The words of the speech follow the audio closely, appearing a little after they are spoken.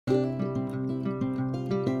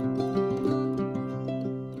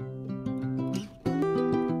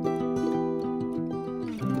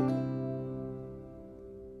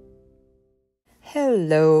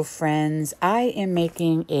Hello friends, I am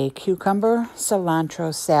making a cucumber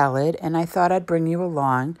cilantro salad and I thought I'd bring you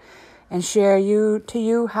along and share to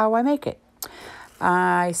you how I make it.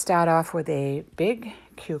 I start off with a big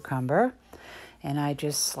cucumber and I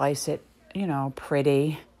just slice it,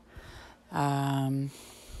 pretty,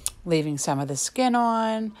 leaving some of the skin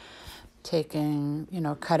on,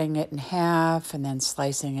 cutting it in half and then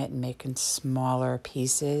slicing it and making smaller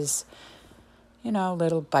pieces,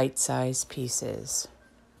 little bite-sized pieces.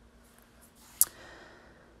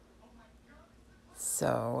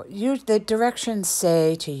 So the directions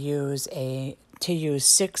say to use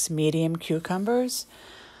 6 medium cucumbers,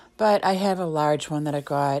 but I have a large one that I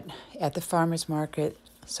got at the farmer's market,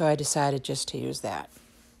 so I decided just to use that.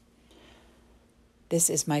 This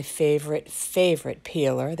is my favorite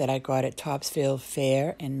peeler that I got at Topsfield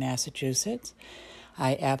Fair in Massachusetts.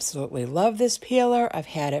 I absolutely love this peeler. I've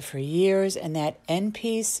had it for years, and that end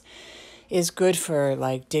piece is good for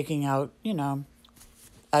like digging out,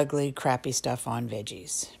 ugly, crappy stuff on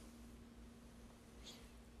veggies.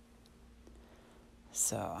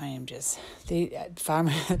 So I am just, the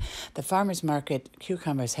farmer's market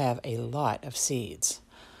cucumbers have a lot of seeds.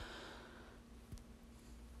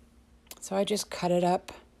 So I just cut it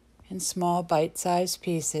up in small bite-sized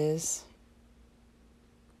pieces,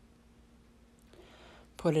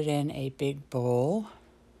 put it in a big bowl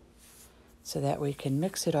so that we can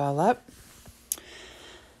mix it all up.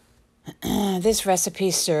 This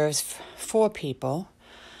recipe serves 4 people,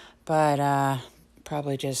 but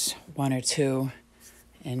probably just 1 or 2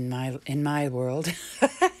 in my world,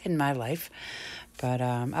 in my life. But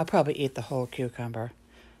I'll probably eat the whole cucumber,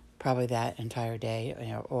 probably that entire day,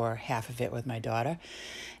 or half of it with my daughter.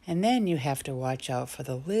 And then you have to watch out for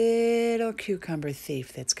the little cucumber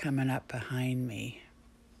thief that's coming up behind me.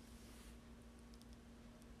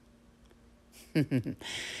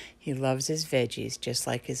 He loves his veggies just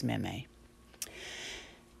like his meme.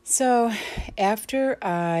 So after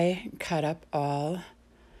I cut up all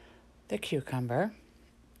the cucumber,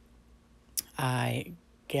 I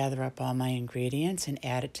gather up all my ingredients and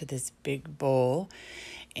add it to this big bowl,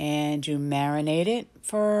 and you marinate it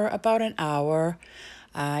for about an hour.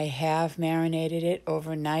 I have marinated it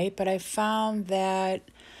overnight, but I found that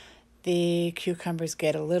the cucumbers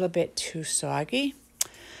get a little bit too soggy.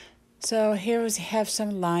 So here we have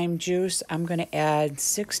some lime juice. I'm going to add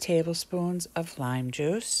 6 tablespoons of lime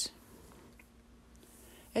juice.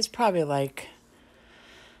 It's probably like,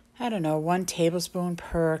 1 tablespoon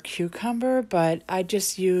per cucumber, but I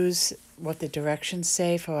just use what the directions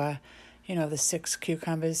say for, the 6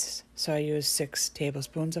 cucumbers. So I use 6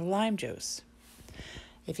 tablespoons of lime juice.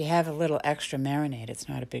 If you have a little extra marinade, it's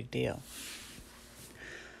not a big deal.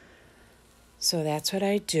 So that's what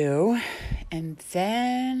I do. And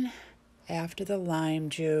then after the lime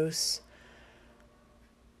juice,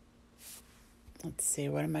 let's see,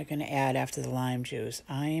 what am I going to add after the lime juice?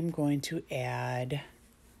 I am going to add,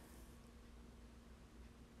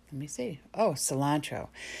 cilantro.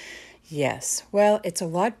 Yes, well, it's a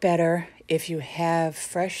lot better if you have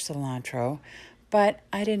fresh cilantro, but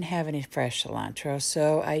I didn't have any fresh cilantro,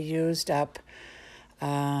 so I used up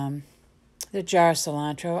the jar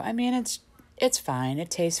cilantro. I mean, it's fine, it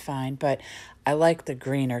tastes fine, but I like the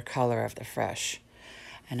greener color of the fresh.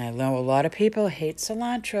 And I know a lot of people hate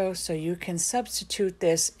cilantro, so you can substitute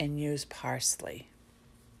this and use parsley.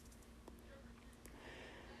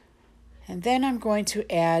 And then I'm going to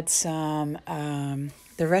add some,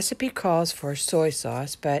 the recipe calls for soy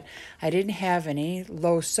sauce, but I didn't have any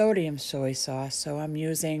low sodium soy sauce, so I'm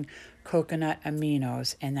using coconut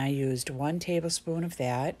aminos, and I used 1 tablespoon of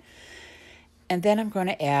that. And then I'm going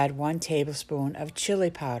to add 1 tablespoon of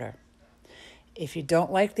chili powder. If you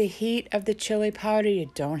don't like the heat of the chili powder, you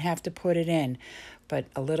don't have to put it in, but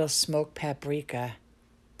a little smoked paprika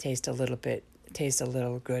tastes a little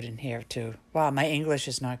good in here too. Wow, my English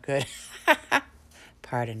is not good.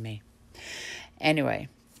 Pardon me. Anyway,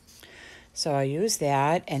 so I used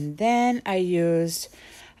that, and then I used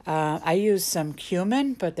some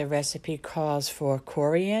cumin, but the recipe calls for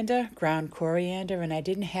coriander, ground coriander, and I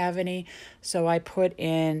didn't have any, so I put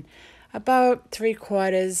in about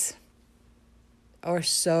 3/4 or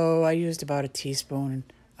so. I used about a teaspoon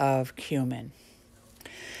of cumin.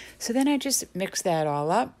 So then I just mixed that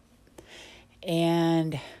all up,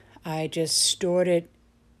 and I just stored it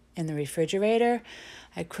in the refrigerator.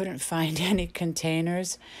 I couldn't find any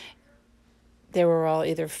containers. They were all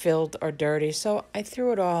either filled or dirty, so I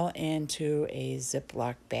threw it all into a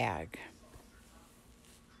Ziploc bag.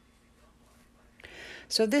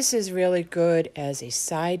 So this is really good as a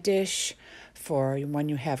side dish for when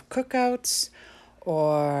you have cookouts,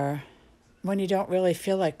 or when you don't really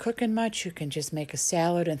feel like cooking much, you can just make a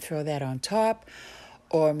salad and throw that on top,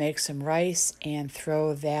 or make some rice and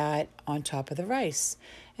throw that on top of the rice.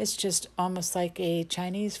 It's just almost like a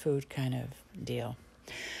Chinese food kind of deal.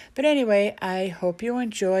 But anyway, I hope you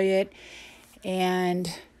enjoy it,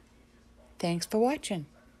 and thanks for watching.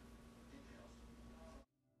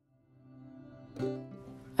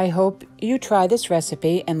 I hope you try this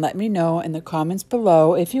recipe and let me know in the comments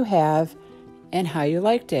below if you have and how you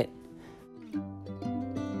liked it.